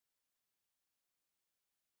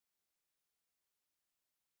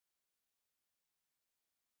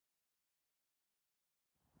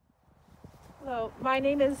So my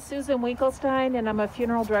name is Susan Winkelstein, and I'm a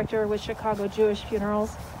funeral director with Chicago Jewish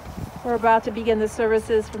Funerals. We're about to begin the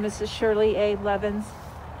services for Mrs. Shirley A Levens.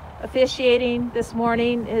 Officiating this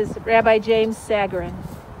morning is Rabbi James Sagarin.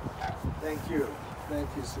 Thank you. Thank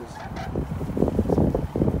you, Susan.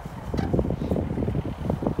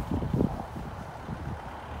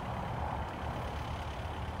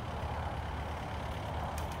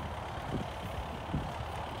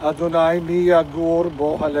 Adonai mi yagur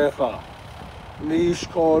bo halecha, mi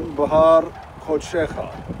yishkon bahar kodshecha,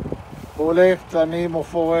 holech tamim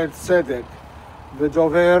ufoed tzedek,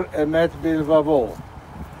 v'dover emet bilvavo,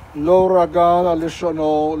 lo ragal al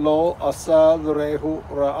lishono lo asa l'rehu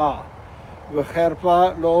ra'a,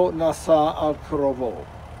 v'cherpa lo nasa al krovo.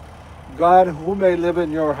 God, who may live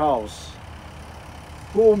in your house,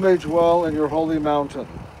 who may dwell in your holy mountain,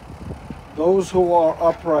 those who are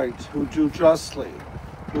upright, who do justly,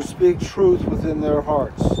 who speak truth within their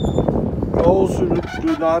hearts, those who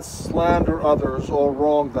do not slander others or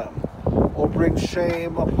wrong them, or bring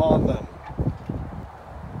shame upon them,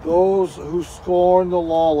 those who scorn the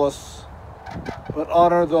lawless, but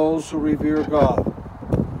honor those who revere God,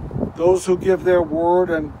 those who give their word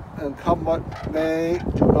and come what may,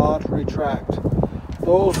 do not retract,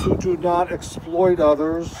 those who do not exploit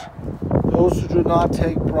others, those who do not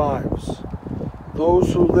take bribes.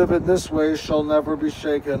 Those who live in this way shall never be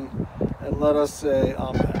shaken, and let us say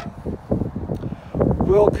Amen.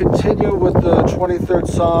 We'll continue with the 23rd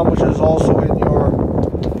Psalm, which is also in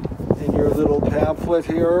your little pamphlet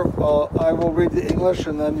here. I will read the English,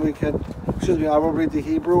 and then I will read the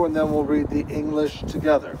Hebrew, and then we'll read the English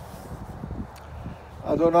together.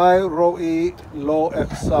 Adonai ro'i lo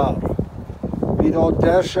echsar, bino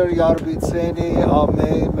desher yarbitzeni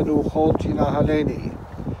amei menuchot yinahaleni.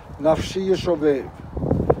 נפשי ישובב,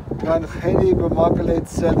 גנחני במגלי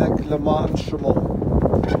צדק למען שמו.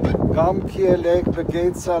 גם כי אלך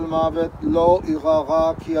בגיא צל מוות לא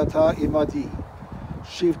אירא כי אתה עמדי.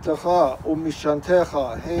 שבטך ומשענתך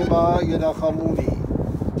המה ינחמוני.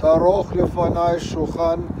 תערוך לפני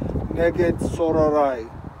שולחן נגד צורריי.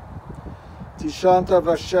 תשענת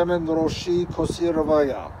ושמן ראשי כוסי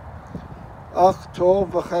רוויה. אך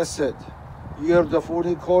טוב וחסד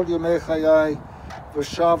ירדפוני כל ימי חיי.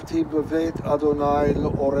 V'shavti b'veit Adonai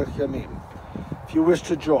l'orech yamim. If you wish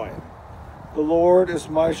to join, the Lord is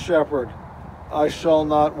my shepherd, I shall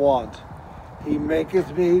not want. He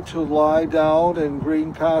maketh me to lie down in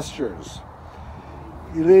green pastures.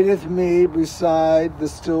 He leadeth me beside the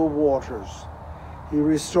still waters. He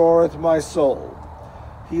restoreth my soul.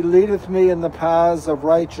 He leadeth me in the paths of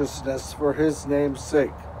righteousness for his name's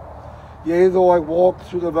sake. Yea, though I walk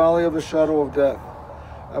through the valley of the shadow of death,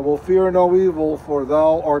 I will fear no evil, for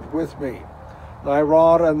thou art with me. Thy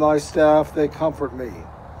rod and thy staff, they comfort me.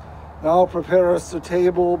 Thou preparest a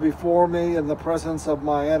table before me in the presence of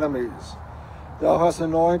my enemies. Thou hast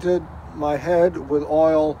anointed my head with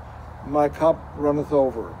oil, my cup runneth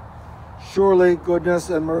over. Surely goodness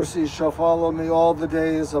and mercy shall follow me all the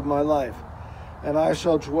days of my life, and I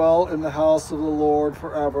shall dwell in the house of the Lord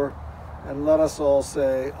forever. And let us all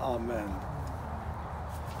say Amen.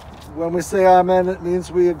 When we say Amen, it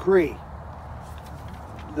means we agree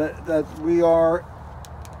that we are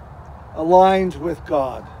aligned with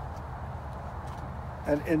God,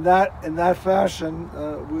 and in that fashion,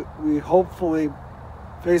 we hopefully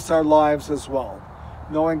face our lives as well,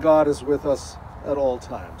 knowing God is with us at all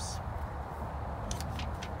times.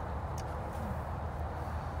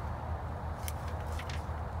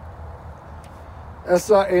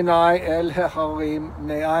 Esa enai el hecharim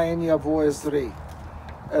me'ayin yavo ezri.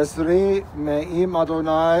 Ezri me'im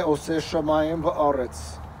Adonai oseh shamayim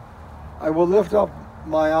va'aretz. I will lift up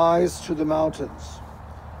my eyes to the mountains.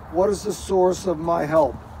 What is the source of my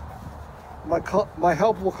help? My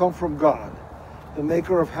help will come from God, the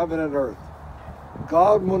maker of heaven and earth.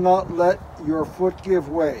 God will not let your foot give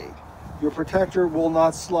way. Your protector will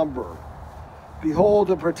not slumber. Behold,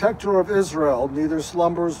 the protector of Israel neither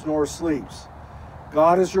slumbers nor sleeps.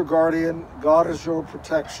 God is your guardian. God is your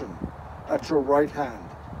protection at your right hand.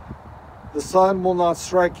 The sun will not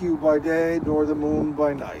strike you by day, nor the moon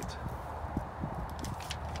by night.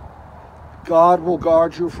 God will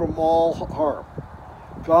guard you from all harm.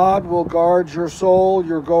 God will guard your soul,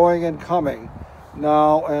 your going and coming,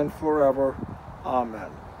 now and forever. Amen.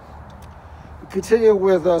 We continue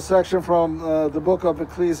with a section from the book of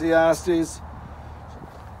Ecclesiastes,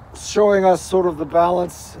 showing us sort of the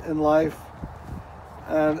balance in life,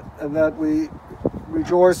 and that we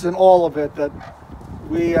rejoice in all of it, that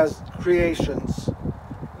we as creations,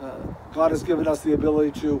 God has given us the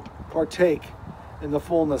ability to partake in the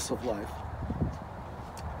fullness of life.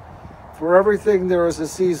 For everything there is a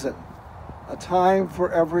season, a time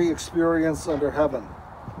for every experience under heaven,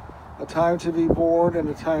 a time to be born and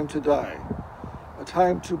a time to die, a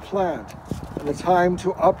time to plant and a time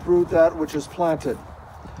to uproot that which is planted,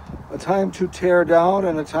 a time to tear down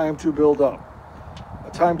and a time to build up,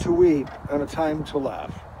 a time to weep and a time to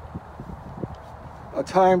laugh, a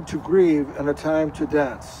time to grieve and a time to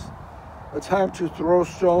dance, a time to throw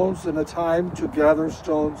stones and a time to gather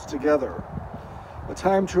stones together, a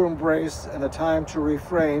time to embrace and a time to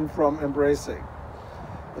refrain from embracing,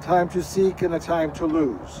 a time to seek and a time to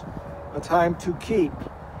lose, a time to keep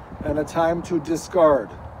and a time to discard,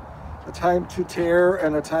 a time to tear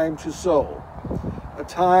and a time to sow, a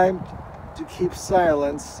time to keep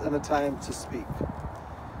silence and a time to speak.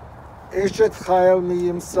 Eshet chayil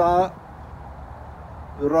miyimsa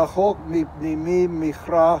v'rachok mipnimi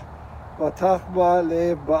michra v'tach ba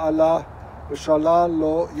lev ba'ala v'shalal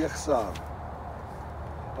lo yechsav.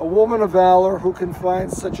 A woman of valor, who can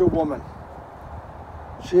find such a woman?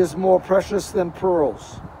 She is more precious than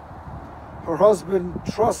pearls. Her husband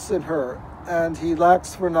trusts in her, and he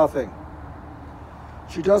lacks for nothing.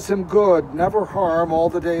 She does him good, never harm, all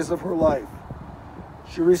the days of her life.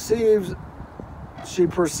 She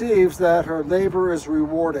perceives that her labor is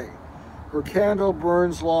rewarding. Her candle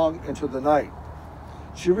burns long into the night.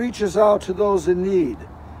 She reaches out to those in need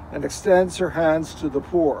and extends her hands to the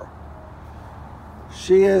poor.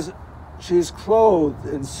 She's clothed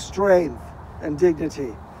in strength and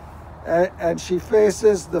dignity, and she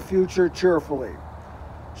faces the future cheerfully.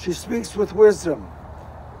 She speaks with wisdom.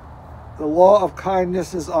 The law of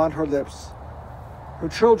kindness is on her lips. Her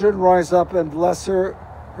children rise up and bless her.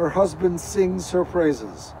 Her husband sings her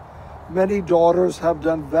praises. Many daughters have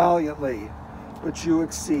done valiantly, but you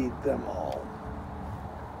exceed them all.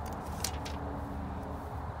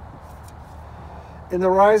 In the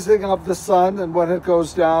rising of the sun and when it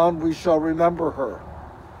goes down, we shall remember her.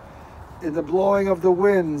 In the blowing of the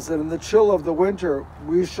winds and in the chill of the winter,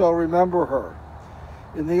 we shall remember her.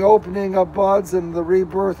 In the opening of buds and the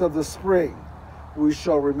rebirth of the spring, we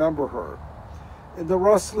shall remember her. In the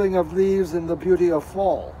rustling of leaves and the beauty of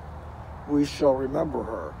fall, we shall remember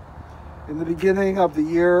her. In the beginning of the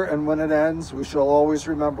year and when it ends, we shall always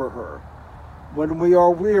remember her. When we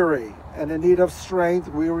are weary and in need of strength,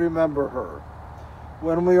 we remember her.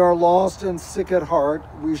 When we are lost and sick at heart,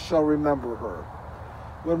 we shall remember her.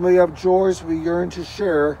 When we have joys we yearn to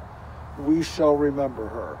share, we shall remember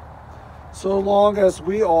her. So long as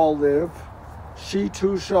we all live, she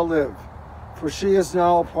too shall live, for she is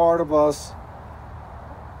now a part of us,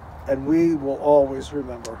 and we will always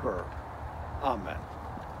remember her. Amen.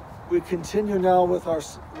 We continue now with our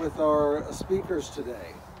speakers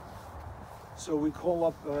today. So we call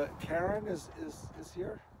up Karen is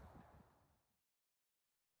here.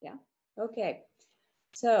 Yeah, okay.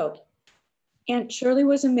 So Aunt Shirley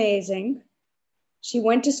was amazing. She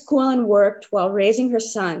went to school and worked while raising her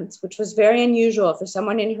sons, which was very unusual for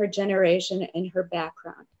someone in her generation and her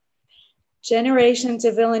background. Generations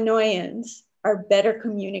of Illinoisans are better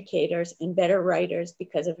communicators and better writers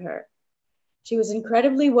because of her. She was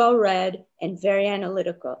incredibly well-read and very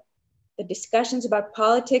analytical. The discussions about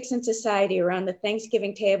politics and society around the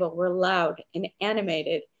Thanksgiving table were loud and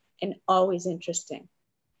animated and always interesting.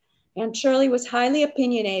 Aunt Shirley was highly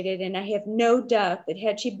opinionated, and I have no doubt that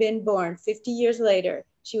had she been born 50 years later,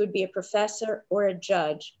 she would be a professor or a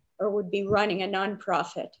judge or would be running a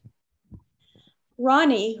nonprofit.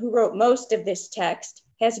 Ronnie, who wrote most of this text,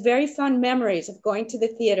 has very fond memories of going to the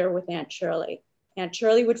theater with Aunt Shirley. Aunt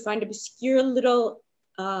Shirley would find obscure little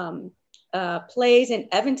plays in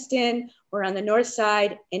Evanston or on the North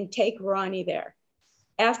Side and take Ronnie there.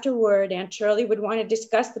 Afterward, Aunt Shirley would want to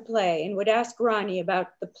discuss the play and would ask Ronnie about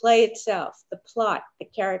the play itself, the plot, the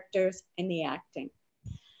characters, and the acting.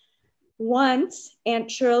 Once,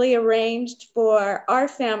 Aunt Shirley arranged for our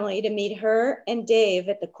family to meet her and Dave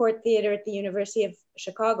at the Court Theater at the University of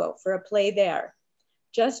Chicago for a play there.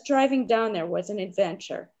 Just driving down there was an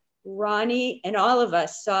adventure. Ronnie and all of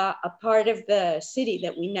us saw a part of the city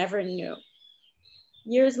that we never knew.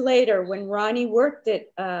 Years later, when Ronnie worked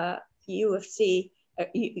at U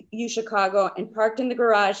Chicago and parked in the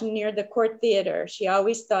garage near the Court Theater, she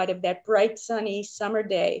always thought of that bright, sunny summer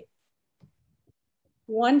day.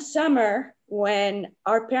 One summer, when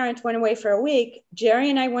our parents went away for a week, Jerry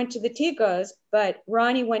and I went to the Ticos, but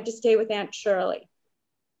Ronnie went to stay with Aunt Shirley.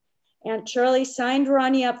 Aunt Shirley signed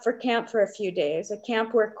Ronnie up for camp for a few days, a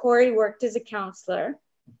camp where Corey worked as a counselor,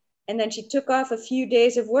 and then she took off a few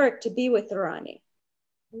days of work to be with Ronnie.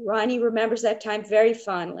 Ronnie remembers that time very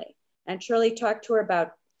fondly. And Shirley talked to her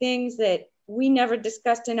about things that we never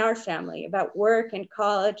discussed in our family, about work and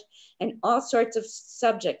college and all sorts of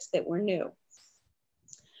subjects that were new.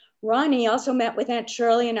 Ronnie also met with Aunt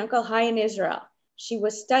Shirley and Uncle Hi in Israel. She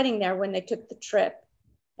was studying there when they took the trip.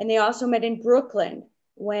 And they also met in Brooklyn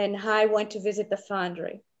when Hi went to visit the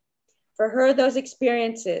Foundry. For her, those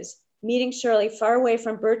experiences, meeting Shirley far away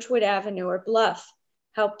from Birchwood Avenue or Bluff,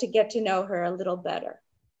 helped to get to know her a little better.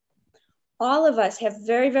 All of us have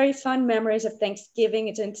very, very fond memories of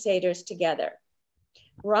Thanksgivings and Seders together.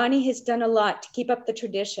 Ronnie has done a lot to keep up the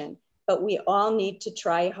tradition, but we all need to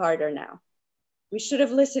try harder now. We should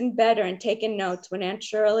have listened better and taken notes when Aunt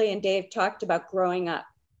Shirley and Dave talked about growing up.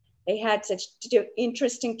 They had such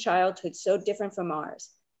interesting childhoods, so different from ours.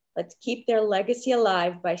 Let's keep their legacy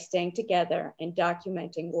alive by staying together and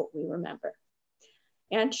documenting what we remember.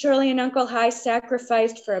 Aunt Shirley and Uncle Hi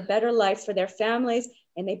sacrificed for a better life for their families,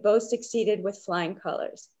 and they both succeeded with flying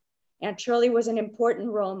colors. Aunt Shirley was an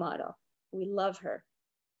important role model. We love her.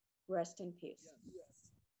 Rest in peace.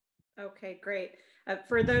 Okay, great.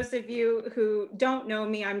 For those of you who don't know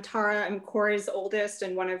me, I'm Tara. I'm Corey's oldest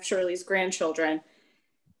and one of Shirley's grandchildren.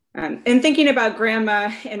 And thinking about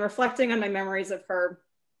Grandma and reflecting on my memories of her,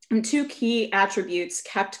 two key attributes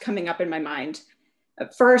kept coming up in my mind.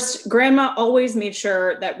 First, Grandma always made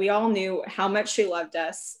sure that we all knew how much she loved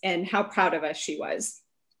us and how proud of us she was.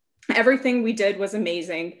 Everything we did was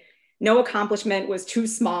amazing. No accomplishment was too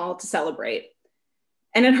small to celebrate.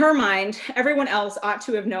 And in her mind, everyone else ought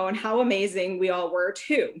to have known how amazing we all were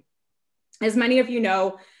too. As many of you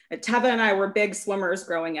know, Teva and I were big swimmers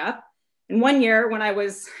growing up. And one year when I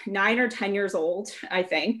was 9 or 10 years old, I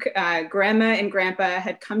think, Grandma and Grandpa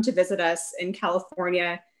had come to visit us in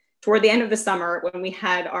California toward the end of the summer when we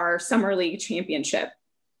had our Summer League championship.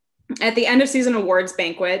 At the end of season awards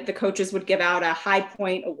banquet, the coaches would give out a high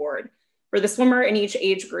point award for the swimmer in each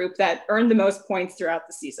age group that earned the most points throughout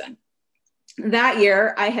the season. That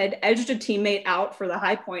year, I had edged a teammate out for the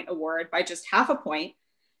high point award by just half a point.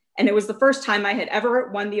 And it was the first time I had ever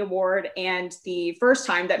won the award and the first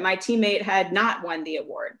time that my teammate had not won the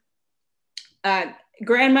award.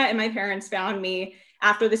 Grandma and my parents found me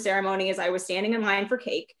after the ceremony as I was standing in line for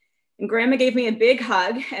cake. And Grandma gave me a big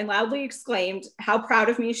hug and loudly exclaimed how proud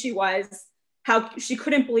of me she was, how she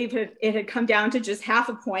couldn't believe it had come down to just half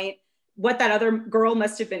a point, what that other girl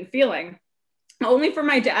must have been feeling. Only for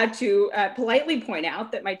my dad to politely point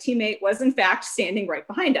out that my teammate was in fact standing right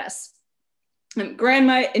behind us. And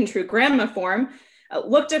Grandma, in true Grandma form,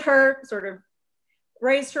 looked at her, sort of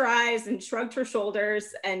raised her eyes and shrugged her shoulders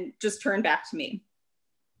and just turned back to me.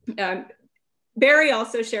 Barry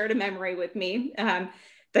also shared a memory with me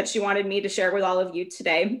that she wanted me to share with all of you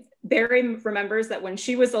today. Barry remembers that when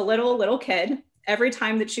she was a little kid, every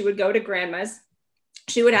time that she would go to Grandma's,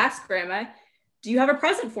 she would ask Grandma, "Do you have a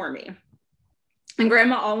present for me?" And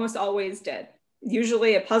Grandma almost always did,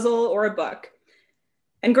 usually a puzzle or a book.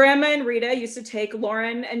 And Grandma and Rita used to take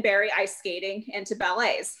Lauren and Barry ice skating and to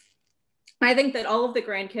ballets. I think that all of the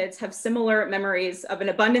grandkids have similar memories of an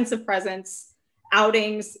abundance of presents,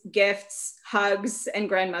 outings, gifts, hugs, and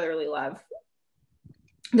grandmotherly love.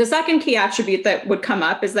 The second key attribute that would come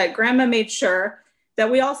up is that Grandma made sure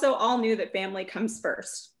that we also all knew that family comes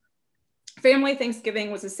first. Family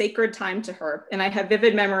Thanksgiving was a sacred time to her, and I have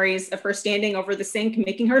vivid memories of her standing over the sink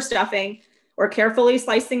making her stuffing, or carefully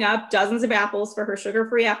slicing up dozens of apples for her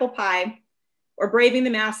sugar-free apple pie, or braving the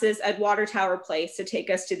masses at Water Tower Place to take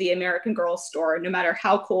us to the American Girl store, no matter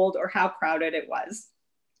how cold or how crowded it was.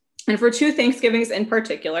 And for two Thanksgivings in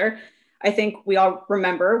particular, I think we all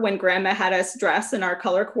remember when Grandma had us dress in our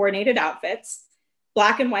color-coordinated outfits,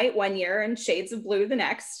 black and white one year and shades of blue the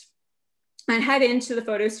next, and head into the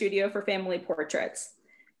photo studio for family portraits.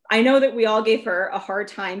 I know that we all gave her a hard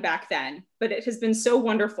time back then, but it has been so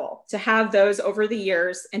wonderful to have those over the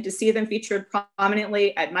years and to see them featured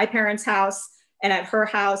prominently at my parents' house and at her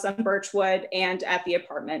house on Birchwood and at the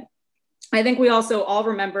apartment. I think we also all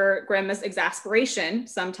remember Grandma's exasperation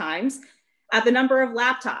sometimes at the number of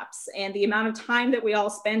laptops and the amount of time that we all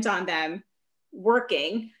spent on them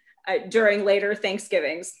working during later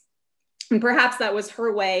Thanksgivings. And perhaps that was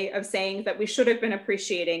her way of saying that we should have been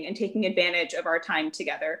appreciating and taking advantage of our time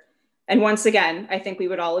together. And once again, I think we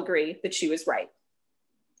would all agree that she was right.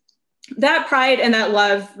 That pride and that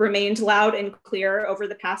love remained loud and clear over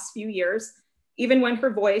the past few years, even when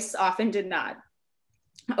her voice often did not.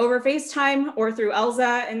 Over FaceTime or through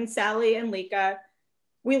Elza and Sally and Lika,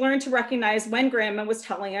 we learned to recognize when Grandma was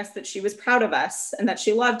telling us that she was proud of us and that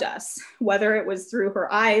she loved us, whether it was through her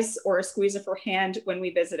eyes or a squeeze of her hand when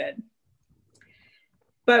we visited.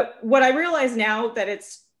 But what I realize now that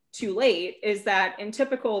it's too late is that in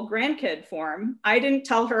typical grandkid form, I didn't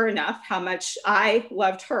tell her enough how much I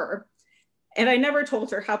loved her. And I never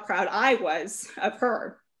told her how proud I was of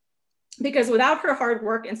her. Because without her hard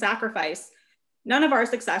work and sacrifice, none of our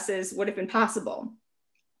successes would have been possible.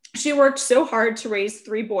 She worked so hard to raise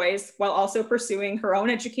 3 boys while also pursuing her own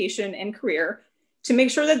education and career to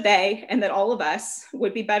make sure that they and that all of us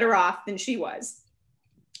would be better off than she was.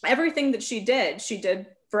 Everything that she did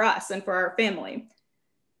for us and for our family.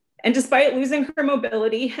 And despite losing her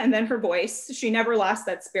mobility and then her voice, she never lost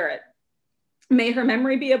that spirit. May her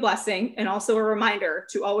memory be a blessing and also a reminder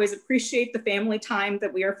to always appreciate the family time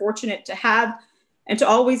that we are fortunate to have, and to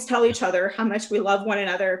always tell each other how much we love one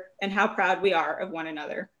another and how proud we are of one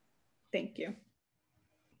another. Thank you.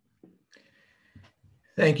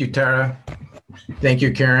 Thank you, Tara. Thank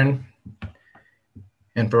you, Karen.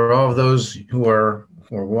 And for all of those who are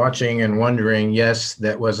watching and wondering, yes,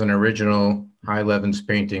 that was an original A Levens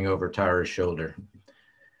painting over Tara's shoulder.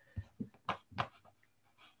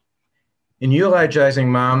 In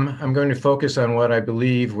eulogizing Mom, I'm going to focus on what I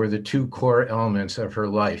believe were the 2 core elements of her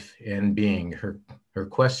life and being, her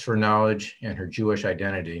quest for knowledge and her Jewish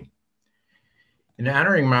identity. In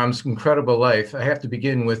honoring Mom's incredible life, I have to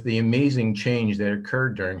begin with the amazing change that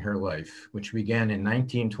occurred during her life, which began in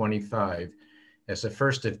 1925 as the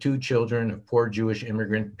first of 2 children of poor Jewish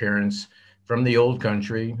immigrant parents from the old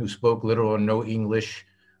country who spoke little or no English,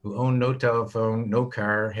 who owned no telephone, no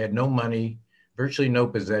car, had no money, virtually no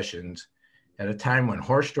possessions, at a time when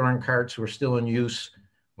horse-drawn carts were still in use,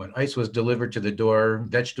 when ice was delivered to the door,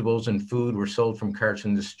 vegetables and food were sold from carts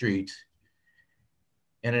in the street.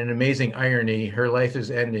 And an amazing irony, her life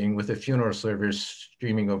is ending with a funeral service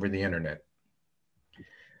streaming over the internet.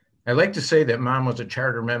 I like to say that Mom was a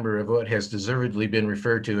charter member of what has deservedly been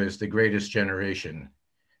referred to as the greatest generation.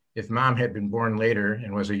 If Mom had been born later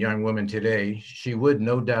and was a young woman today, she would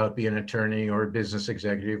no doubt be an attorney or a business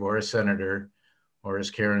executive or a senator, or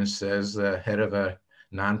as Karen says, the head of a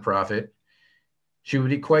nonprofit. She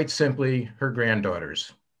would be quite simply her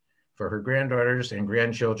granddaughters. For her granddaughters and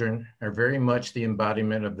grandchildren are very much the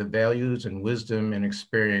embodiment of the values and wisdom and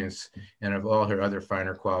experience and of all her other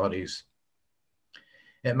finer qualities.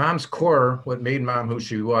 At Mom's core, what made Mom who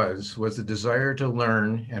she was the desire to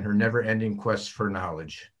learn and her never-ending quest for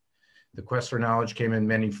knowledge. The quest for knowledge came in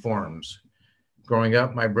many forms. Growing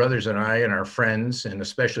up, my brothers and I and our friends, and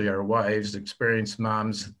especially our wives, experienced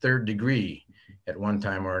Mom's 3rd degree at one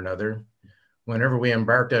time or another. Whenever we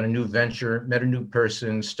embarked on a new venture, met a new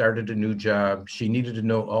person, started a new job, she needed to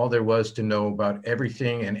know all there was to know about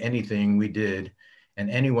everything and anything we did and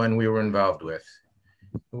anyone we were involved with.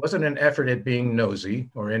 It wasn't an effort at being nosy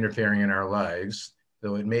or interfering in our lives,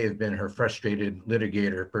 though it may have been her frustrated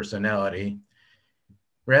litigator personality.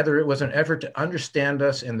 Rather, it was an effort to understand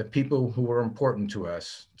us and the people who were important to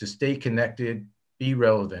us, to stay connected, be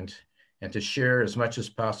relevant, and to share as much as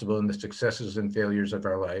possible in the successes and failures of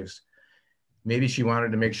our lives. Maybe she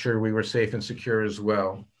wanted to make sure we were safe and secure as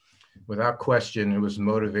well. Without question, it was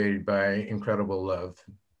motivated by incredible love.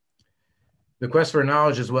 The quest for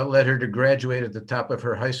knowledge is what led her to graduate at the top of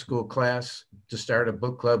her high school class, to start a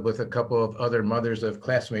book club with a couple of other mothers of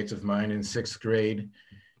classmates of mine in 6th grade,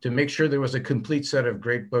 to make sure there was a complete set of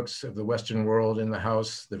great books of the Western world in the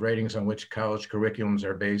house, the writings on which college curriculums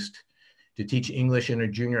are based, to teach English in a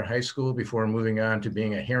junior high school before moving on to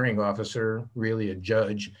being a hearing officer, really a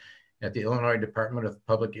judge, at the Illinois Department of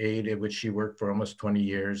Public Aid, at which she worked for almost 20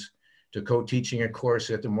 years, to co-teaching a course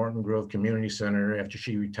at the Morton Grove Community Center after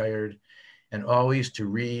she retired, and always to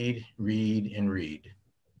read, read, and read.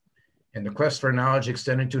 And the quest for knowledge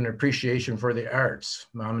extended to an appreciation for the arts.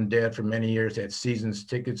 Mom and Dad for many years had seasons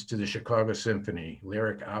tickets to the Chicago Symphony,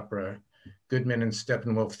 Lyric Opera, Goodman and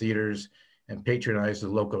Steppenwolf theaters, and patronized the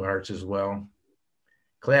local arts as well.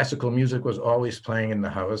 Classical music was always playing in the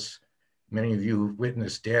house. Many of you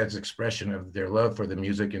witnessed Dad's expression of their love for the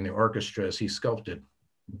music in the orchestras he sculpted.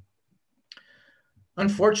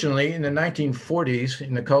 Unfortunately, in the 1940s,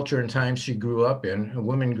 in the culture and times she grew up in, a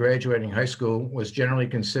woman graduating high school was generally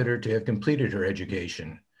considered to have completed her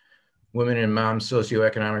education. Women in Mom's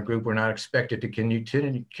socioeconomic group were not expected to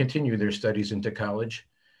continue their studies into college.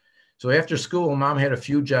 So after school, Mom had a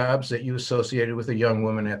few jobs that you associated with a young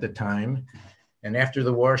woman at the time. And after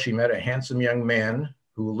the war, she met a handsome young man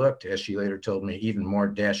who looked, as she later told me, even more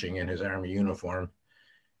dashing in his Army uniform,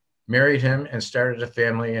 married him and started a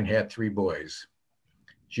family and had 3 boys.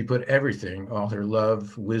 She put everything, all her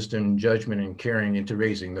love, wisdom, judgment, and caring into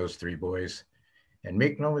raising those 3 boys. And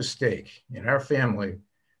make no mistake, in our family,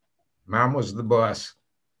 Mom was the boss.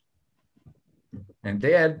 And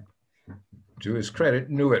Dad, to his credit,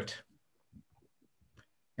 knew it.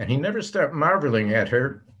 And he never stopped marveling at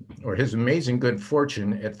her or his amazing good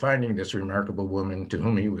fortune at finding this remarkable woman to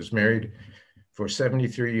whom he was married for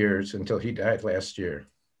 73 years until he died last year.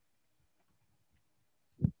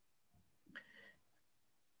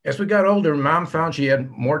 As we got older, Mom found she had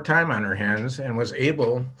more time on her hands and was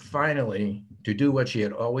able, finally, to do what she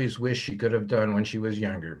had always wished she could have done when she was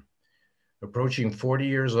younger. Approaching 40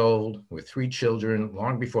 years old with 3 children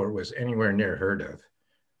long before it was anywhere near heard of,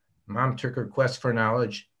 Mom took her quest for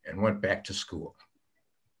knowledge and went back to school.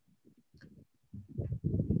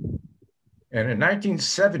 And in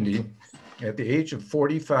 1970, at the age of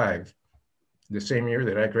 45, the same year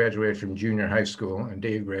that I graduated from junior high school and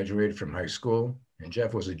Dave graduated from high school and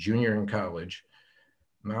Jeff was a junior in college,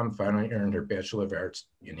 Mom finally earned her Bachelor of Arts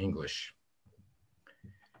in English.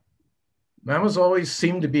 Mom was always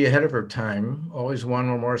seemed to be ahead of her time, always one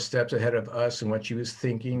or more steps ahead of us in what she was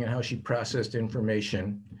thinking and how she processed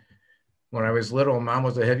information. When I was little, Mom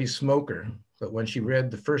was a heavy smoker, but when she read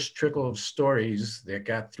the first trickle of stories that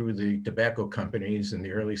got through the tobacco companies in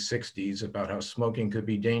the early 60s about how smoking could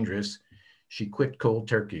be dangerous, she quit cold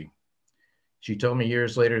turkey. She told me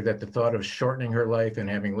years later that the thought of shortening her life and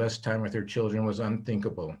having less time with her children was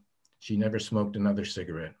unthinkable. She never smoked another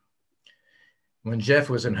cigarette. When Jeff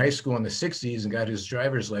was in high school in the 60s and got his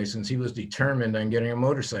driver's license, he was determined on getting a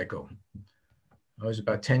motorcycle. I was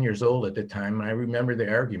about 10 years old at the time, and I remember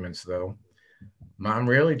the arguments, though. Mom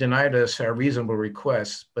rarely denied us our reasonable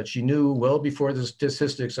requests, but she knew well before the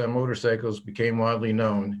statistics on motorcycles became widely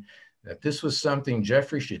known that this was something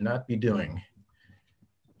Jeffrey should not be doing.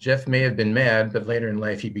 Jeff may have been mad, but later in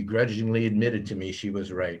life, he begrudgingly admitted to me she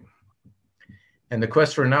was right. And the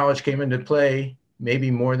quest for knowledge came into play, maybe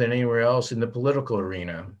more than anywhere else, in the political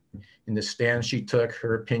arena, in the stands she took,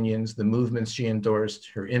 her opinions, the movements she endorsed,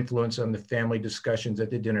 her influence on the family discussions at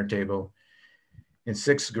the dinner table. In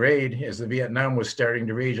 6th grade, as the Vietnam was starting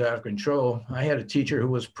to rage out of control, I had a teacher who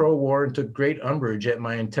was pro-war and took great umbrage at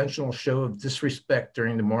my intentional show of disrespect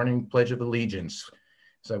during the morning Pledge of Allegiance.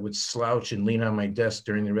 So I would slouch and lean on my desk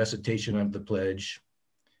during the recitation of the pledge.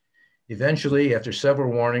 Eventually, after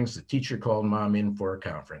several warnings, the teacher called Mom in for a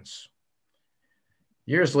conference.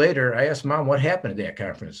 Years later, I asked Mom what happened at that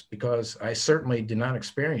conference because I certainly did not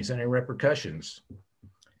experience any repercussions.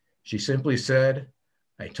 She simply said,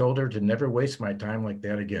 I told her to never waste my time like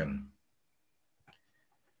that again.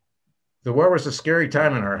 The war was a scary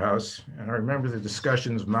time in our house, and I remember the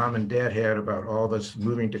discussions Mom and Dad had about all of us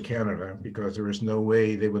moving to Canada because there was no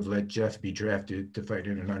way they would let Jeff be drafted to fight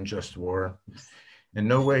in an unjust war, and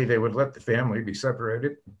no way they would let the family be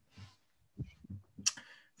separated.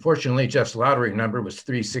 Fortunately, Jeff's lottery number was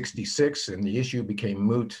 366, and the issue became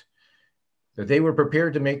moot, but they were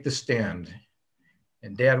prepared to make the stand,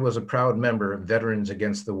 and Dad was a proud member of Veterans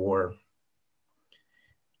Against the War.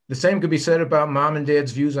 The same could be said about Mom and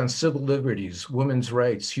Dad's views on civil liberties, women's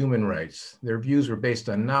rights, human rights. Their views were based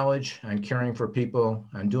on knowledge, on caring for people,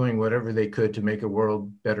 on doing whatever they could to make a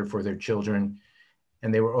world better for their children,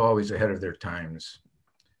 and they were always ahead of their times.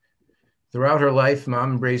 Throughout her life,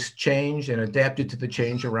 Mom embraced change and adapted to the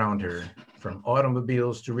change around her, from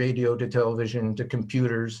automobiles to radio to television to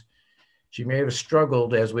computers. She may have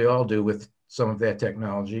struggled, as we all do, with some of that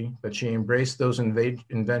technology, but she embraced those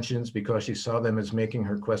inventions because she saw them as making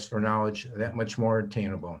her quest for knowledge that much more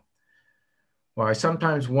attainable. While I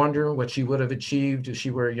sometimes wonder what she would have achieved if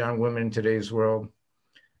she were a young woman in today's world,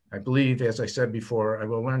 I believe, as I said before, I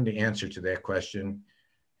will learn the answer to that question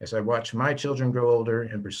as I watch my children grow older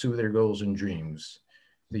and pursue their goals and dreams.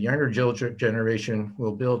 The younger generation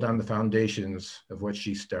will build on the foundations of what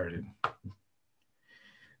she started.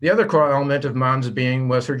 The other core element of Mom's being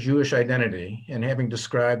was her Jewish identity, and having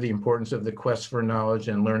described the importance of the quest for knowledge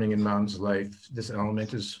and learning in Mom's life, this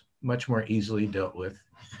element is much more easily dealt with.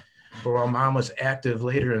 For while Mom was active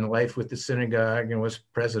later in life with the synagogue and was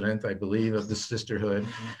president, I believe, of the sisterhood,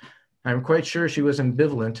 I'm quite sure she was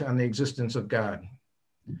ambivalent on the existence of God.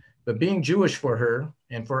 But being Jewish for her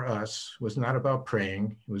and for us was not about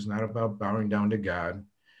praying, it was not about bowing down to God,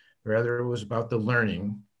 rather it was about the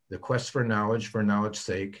learning, the quest for knowledge's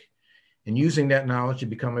sake, and using that knowledge to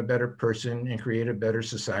become a better person and create a better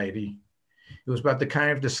society. It was about the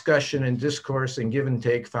kind of discussion and discourse and give and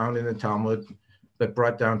take found in the Talmud, but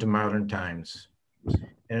brought down to modern times.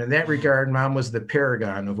 And in that regard, Mom was the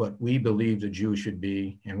paragon of what we believed a Jew should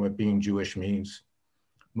be and what being Jewish means.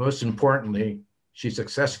 Most importantly, she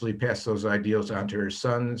successfully passed those ideals on to her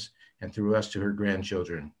sons and through us to her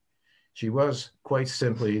grandchildren. She was quite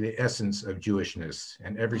simply the essence of Jewishness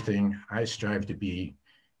and everything I strive to be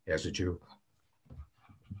as a Jew.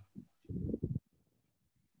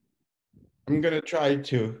 I'm going to try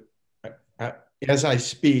to, as I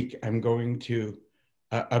speak, I'm going to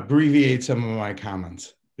abbreviate some of my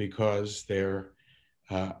comments because they're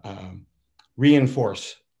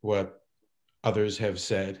reinforce what others have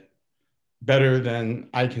said better than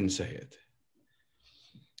I can say it.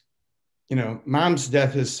 you know, Mom's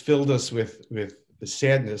death has filled us with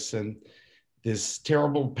sadness, and this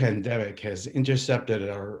terrible pandemic has intercepted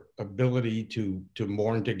our ability to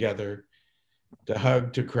mourn together, to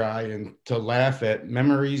hug, to cry, and to laugh at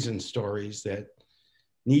memories and stories that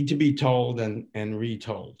need to be told and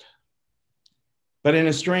retold. But in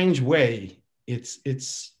a strange way,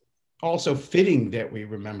 it's also fitting that we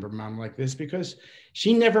remember Mom like this, because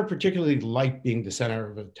she never particularly liked being the center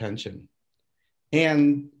of attention.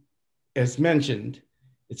 And as mentioned,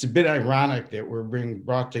 it's a bit ironic that we're being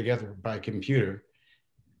brought together by computer,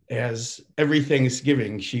 as every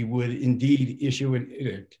Thanksgiving she would indeed issue an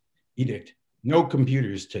edict, no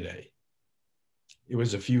computers today. It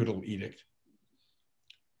was a feudal edict.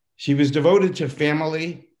 She was devoted to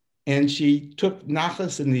family, and she took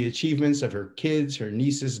nachas in the achievements of her kids, her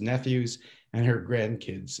nieces, nephews, and her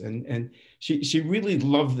grandkids. And she really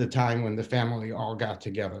loved the time when the family all got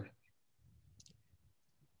together.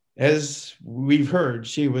 As we've heard,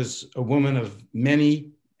 she was a woman of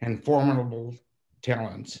many and formidable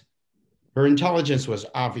talents. Her intelligence was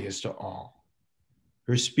obvious to all.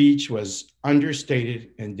 Her speech was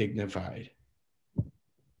understated and dignified.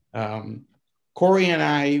 Corey and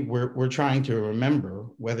I were trying to remember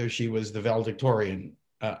whether she was the valedictorian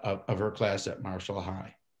of her class at Marshall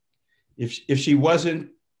High. If she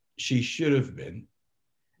wasn't, she should have been.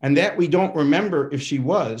 And that we don't remember if she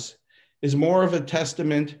was is more of a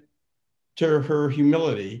testament to her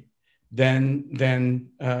humility than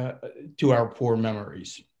to our poor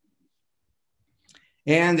memories.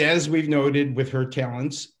 And as we've noted with her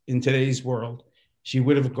talents in today's world, she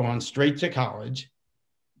would have gone straight to college,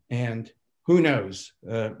 and who knows,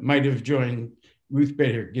 might have joined Ruth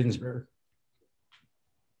Bader Ginsburg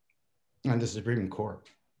on the Supreme Court.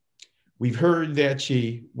 We've heard that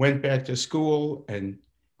she went back to school and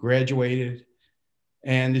graduated,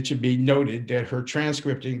 and it should be noted that her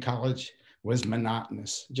transcript in college was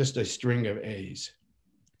monotonous, just a string of A's.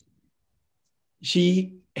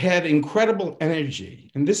 She had incredible energy,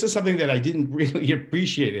 and this is something that I didn't really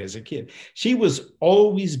appreciate as a kid. She was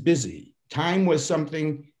always busy. Time was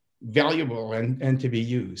something valuable and to be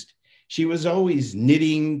used. She was always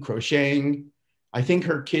knitting, crocheting. I think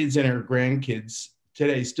her kids and her grandkids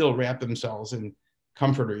today still wrap themselves in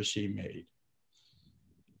comforters she made.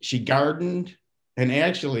 She gardened, and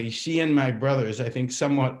actually she and my brothers, I think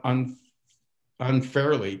somewhat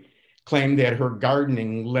unfairly, claimed that her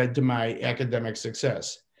gardening led to my academic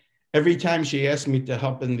success. Every time she asked me to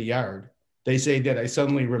help in the yard, they say that I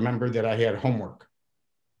suddenly remembered that I had homework.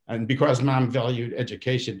 And because Mom valued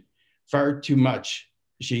education far too much,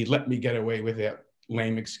 she let me get away with that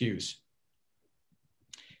lame excuse.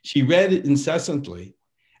 She read incessantly,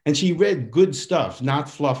 and she read good stuff, not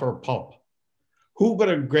fluff or pulp. Who but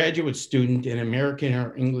a graduate student in American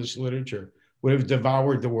or English literature would have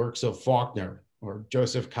devoured the works of Faulkner or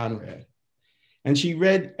Joseph Conrad? And she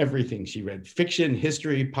read everything. She read fiction,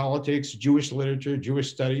 history, politics, Jewish literature,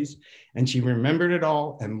 Jewish studies, and she remembered it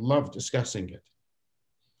all and loved discussing it.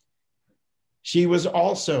 She was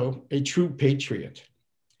also a true patriot.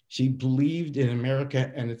 She believed in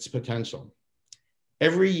America and its potential.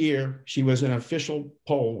 Every year, she was an official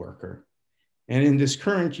poll worker. And in this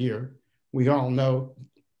current year, we all know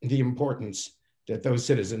the importance that those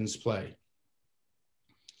citizens play.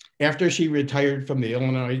 After she retired from the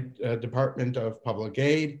Illinois Department of Public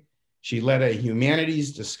Aid, she led a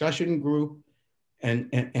humanities discussion group and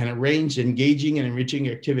arranged engaging and enriching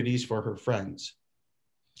activities for her friends.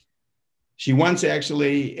 She once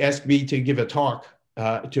actually asked me to give a talk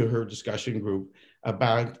to her discussion group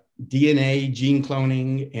about DNA, gene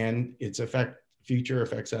cloning, and its future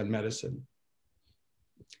effects on medicine.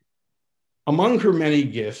 Among her many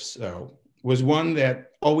gifts, though, was one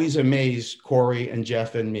that always amazed Corey and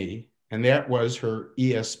Jeff and me, and that was her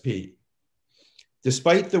ESP.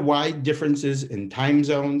 Despite the wide differences in time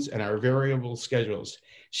zones and our variable schedules,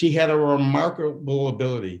 she had a remarkable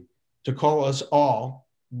ability to call us all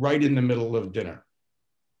right in the middle of dinner.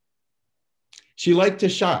 She liked to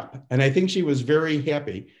shop, and I think she was very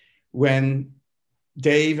happy when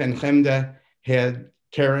Dave and Chemda had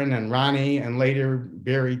Karen and Ronnie, and later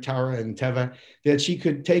Barry, Tara, and Teva, that she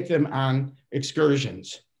could take them on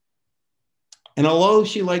excursions. And although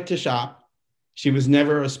she liked to shop, she was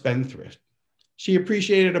never a spendthrift. She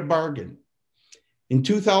appreciated a bargain. In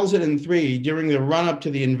 2003, during the run-up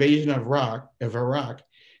to the invasion of Iraq,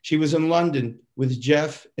 she was in London with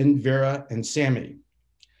Jeff and Vera and Sammy.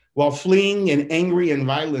 While fleeing an angry and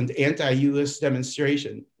violent anti-US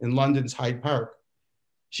demonstration in London's Hyde Park,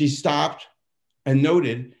 she stopped and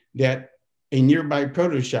noted that a nearby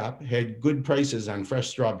produce shop had good prices on fresh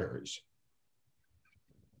strawberries.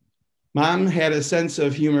 Mom had a sense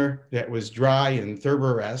of humor that was dry and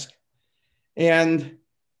Thurber-esque. And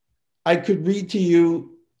I could read to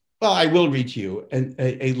you, well, I will read to you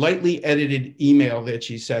a lightly edited email that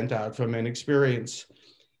she sent out from an experience.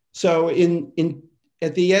 So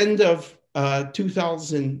at the end of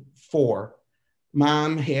 2004,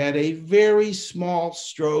 Mom had a very small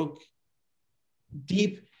stroke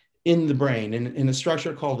deep in the brain in a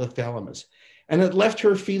structure called the thalamus. And it left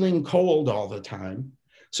her feeling cold all the time.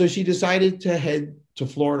 So she decided to head to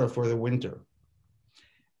Florida for the winter.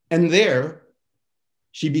 And there,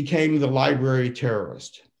 she became the library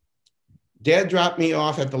terrorist. Dad dropped me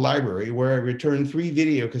off at the library where I returned 3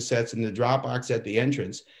 video cassettes in the drop box at the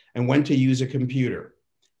entrance and went to use a computer.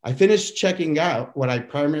 I finished checking out what I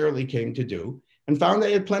primarily came to do and found I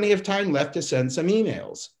had plenty of time left to send some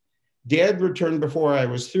emails. Dad returned before I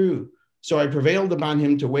was through, so I prevailed upon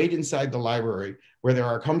him to wait inside the library where there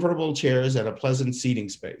are comfortable chairs and a pleasant seating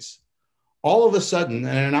space. All of a sudden,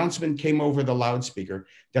 an announcement came over the loudspeaker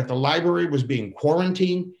that the library was being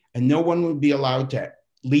quarantined and no one would be allowed to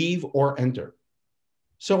leave or enter.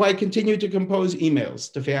 So I continued to compose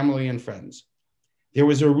emails to family and friends. There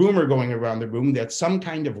was a rumor going around the room that some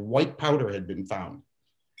kind of white powder had been found.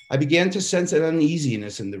 I began to sense an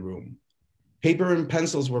uneasiness in the room. Paper and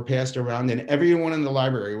pencils were passed around and everyone in the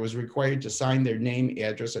library was required to sign their name,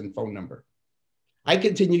 address, and phone number. I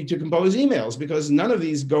continued to compose emails because none of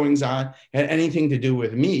these goings on had anything to do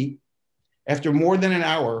with me. After more than an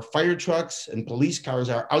hour, fire trucks and police cars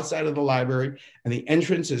are outside of the library and the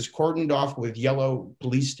entrance is cordoned off with yellow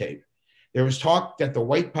police tape. There was talk that the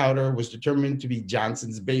white powder was determined to be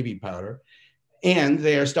Johnson's baby powder, and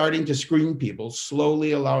they are starting to screen people,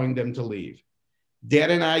 slowly allowing them to leave.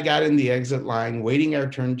 Dad and I got in the exit line, waiting our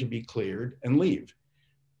turn to be cleared and leave.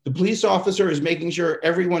 The police officer is making sure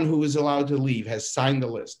everyone who is allowed to leave has signed the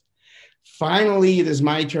list. Finally, it is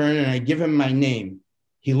my turn and I give him my name.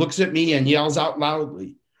 He looks at me and yells out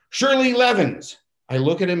loudly, "Shirley Levens." I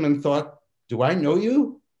look at him and thought, do I know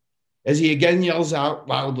you? As he again yells out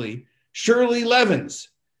loudly, "Shirley Levens."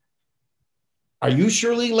 "Are you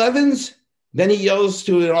Shirley Levens?" Then he yells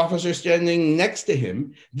to an officer standing next to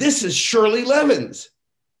him, "This is Shirley Levens."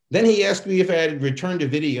 Then he asked me if I had returned a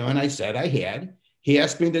video, and I said I had. He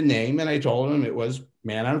asked me the name, and I told him it was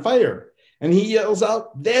Man on Fire. And he yells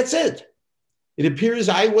out, "That's it." It appears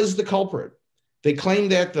I was the culprit. They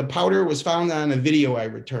claimed that the powder was found on a video I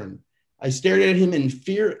returned. I stared at him in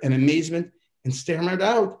fear and amazement and stammered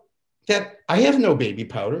out that I have no baby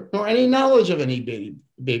powder, nor any knowledge of any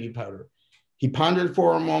baby powder. He pondered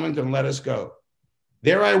for a moment and let us go.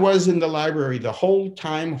 There I was in the library the whole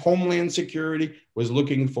time Homeland Security was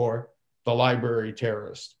looking for the library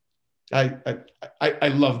terrorist. I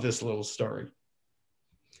love this little story.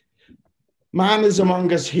 Mom is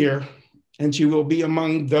among us here, and she will be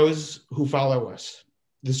among those who follow us.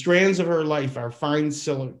 The strands of her life are fine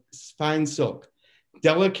silk,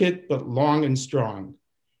 delicate but long and strong.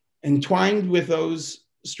 Entwined with those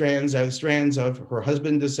strands are strands of her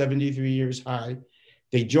husband is 73 years high.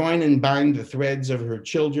 They join and bind the threads of her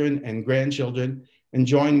children and grandchildren and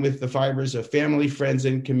join with the fibers of family, friends,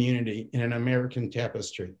 and community in an American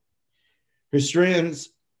tapestry. Her strands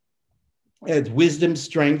add wisdom,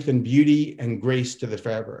 strength, and beauty and grace to the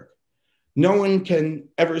fabric. No one can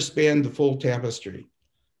ever span the full tapestry,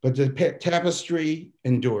 but the tapestry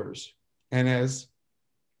endures. And as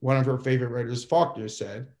one of her favorite writers, Faulkner,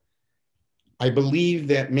 said, "I believe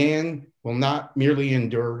that man will not merely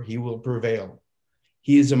endure, he will prevail.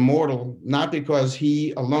 He is immortal, not because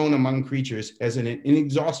he alone among creatures has an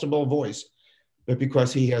inexhaustible voice, but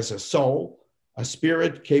because he has a soul, a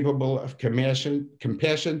spirit capable of compassion,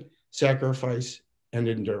 sacrifice, and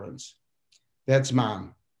endurance." That's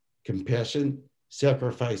Mom. Compassion,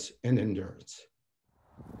 sacrifice, and endurance.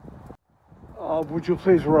 Would you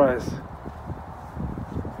please rise?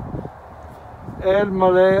 El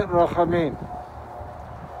Malay Rachamim,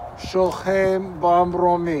 Shochem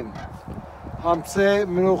Bamromim, Hamse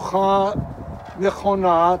Menucha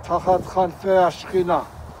Nechona Tachat Chanfe Ashkina,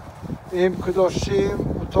 Im Kedoshim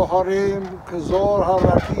Toharim Kazor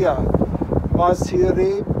Harakia,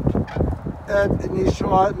 Mazhirim Ed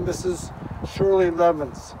Nishmat Mrs. Shirley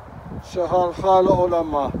Levens, Shahalcha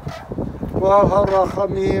Olama, Val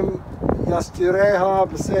Harachamim Yastireha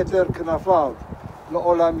B'Seter Knafav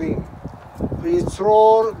L'Olamim,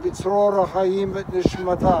 V'Yitzror B'Yitzror HaChaim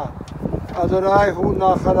V'Nishmata, Adonai Hu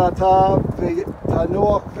Nachalata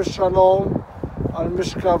V'Tanuach V'Shalom Al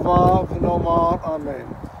Mishkava V'Nomar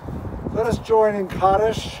Amen. Let us join in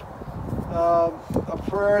Kaddish, a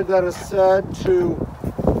prayer that is said to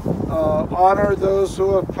honor those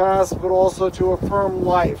who have passed, but also to affirm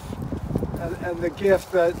life and the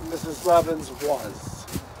gift that Mrs. Levens was.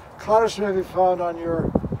 Kaddish may be found on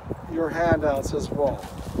your handouts as well.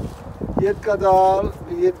 Yitgadal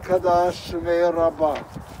v'yitkadash shmei Rabbah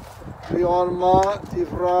v'yonma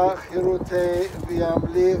tivra chirutei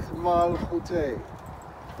v'yamlich malchutei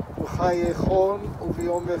v'chayechon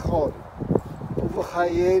u'v'yomechon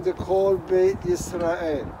u'v'chayei dekol beit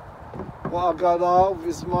Yisrael v'agada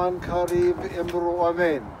u'v'zman kariv imru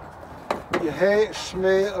amen. Yehei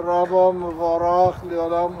shmei Rabbah mevarach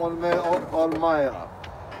le'olam olmei olmaya.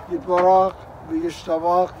 Yitbarach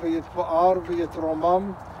v'yishtabach v'yitpa'ar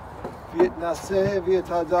v'yitromam v'yitnaseh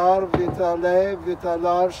v'yitadar v'yitaleh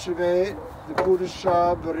v'yitalar shmei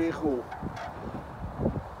d'kudesha b'richu.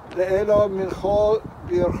 Le'elo minchol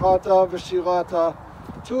birchata v'shirata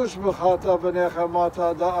tushbechata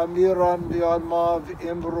v'nechemata da'amiran li'alma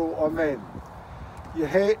v'imru amen.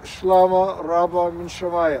 Yehei shlama Rabbah min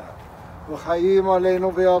Shemaya v'chayim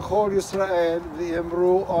aleinu v'yachol Yisrael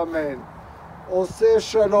v'imru amen. Oseh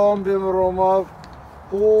shalom b'mromav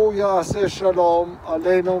hu ya'aseh shalom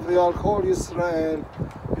aleinu v'al kol Yisrael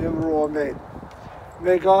v'imru amen.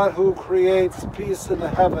 May God, who creates peace in the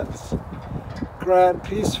heavens, grant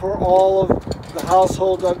peace for all of the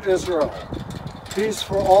household of Israel, peace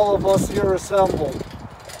for all of us here assembled,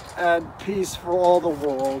 and peace for all the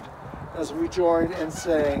world, as we join in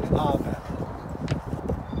saying Amen.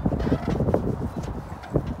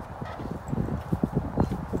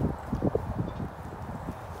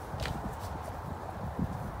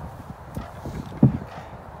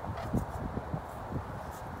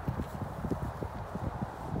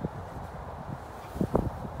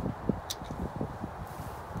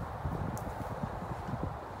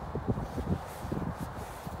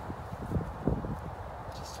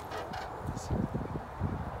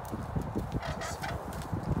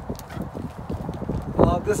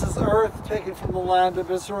 This is earth taken from the land of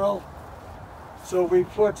Israel. So we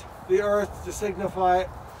put the earth to signify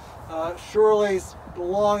Shirley's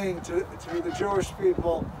belonging to the Jewish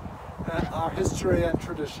people and our history and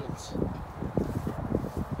traditions.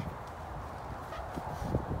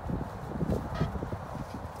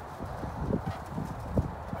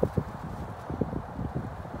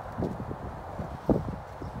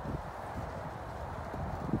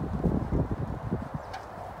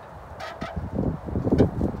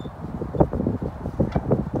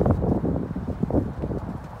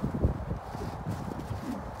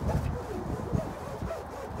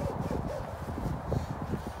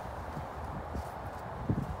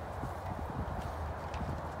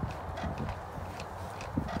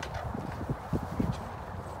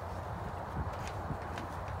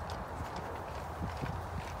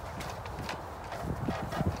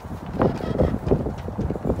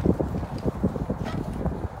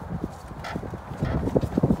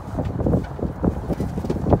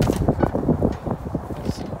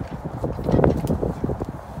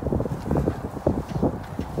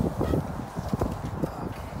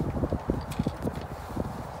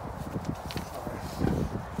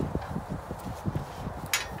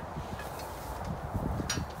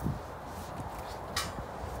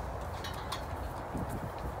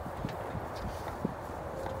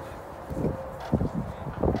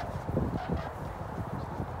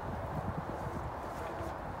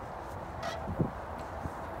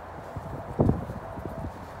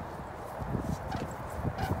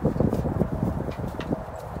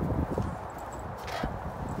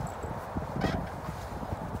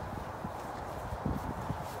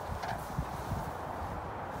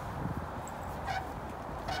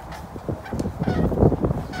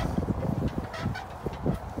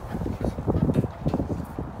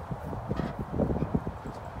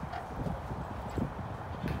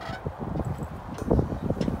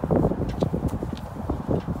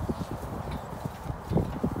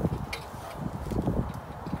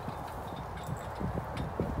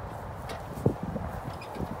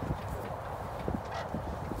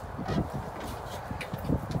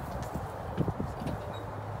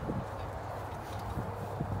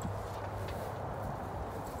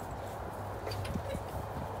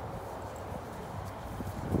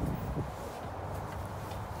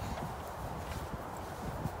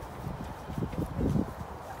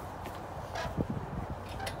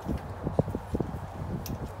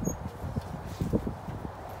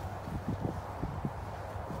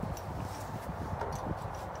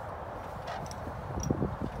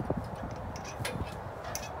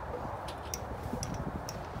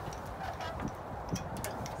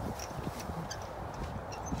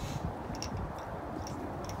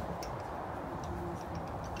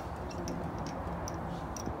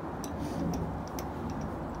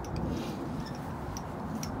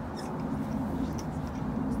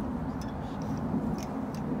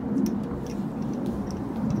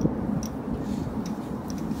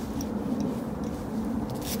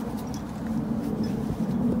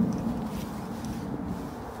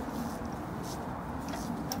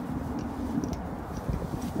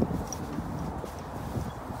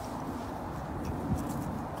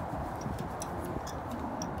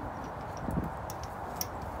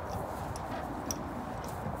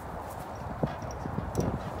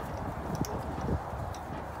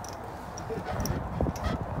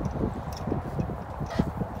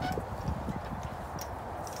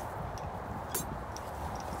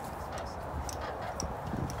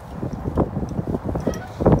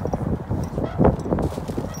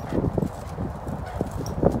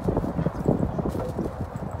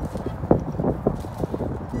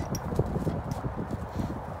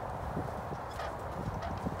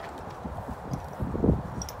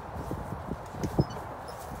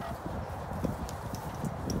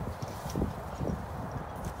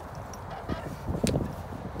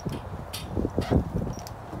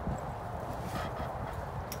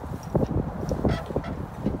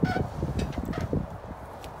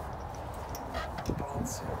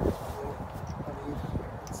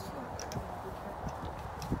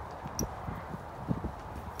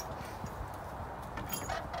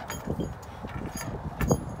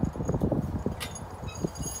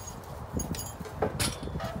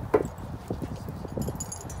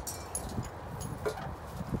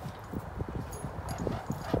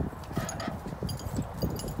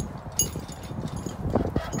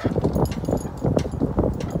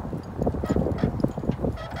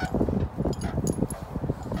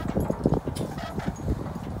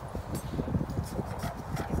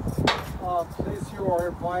 you are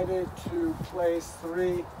invited to place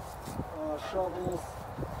 3 shovelfuls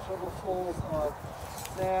of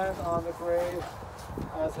sand on the grave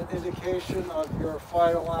as an indication of your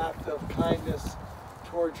final act of kindness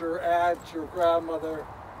towards your aunt, your grandmother,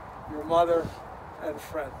 your mother, and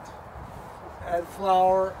friend. And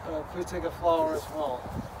flower, please take a flower as well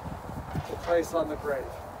to place on the grave.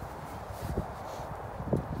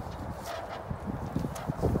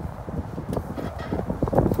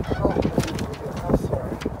 I'm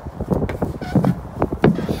sorry.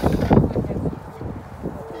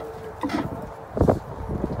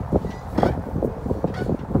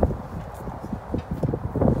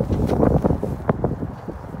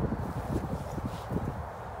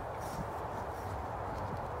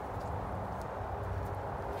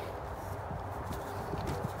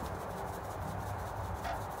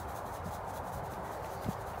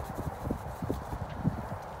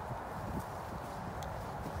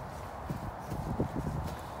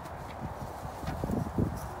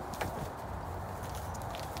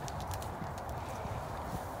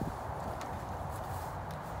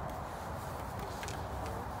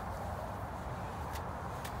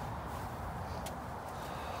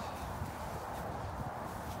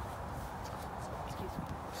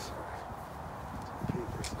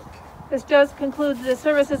 This does conclude the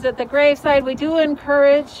services at the graveside. We do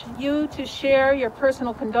encourage you to share your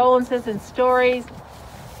personal condolences and stories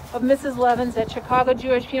of Mrs. Levens at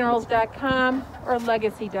ChicagoJewishFunerals.com or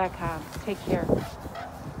Legacy.com. Take care.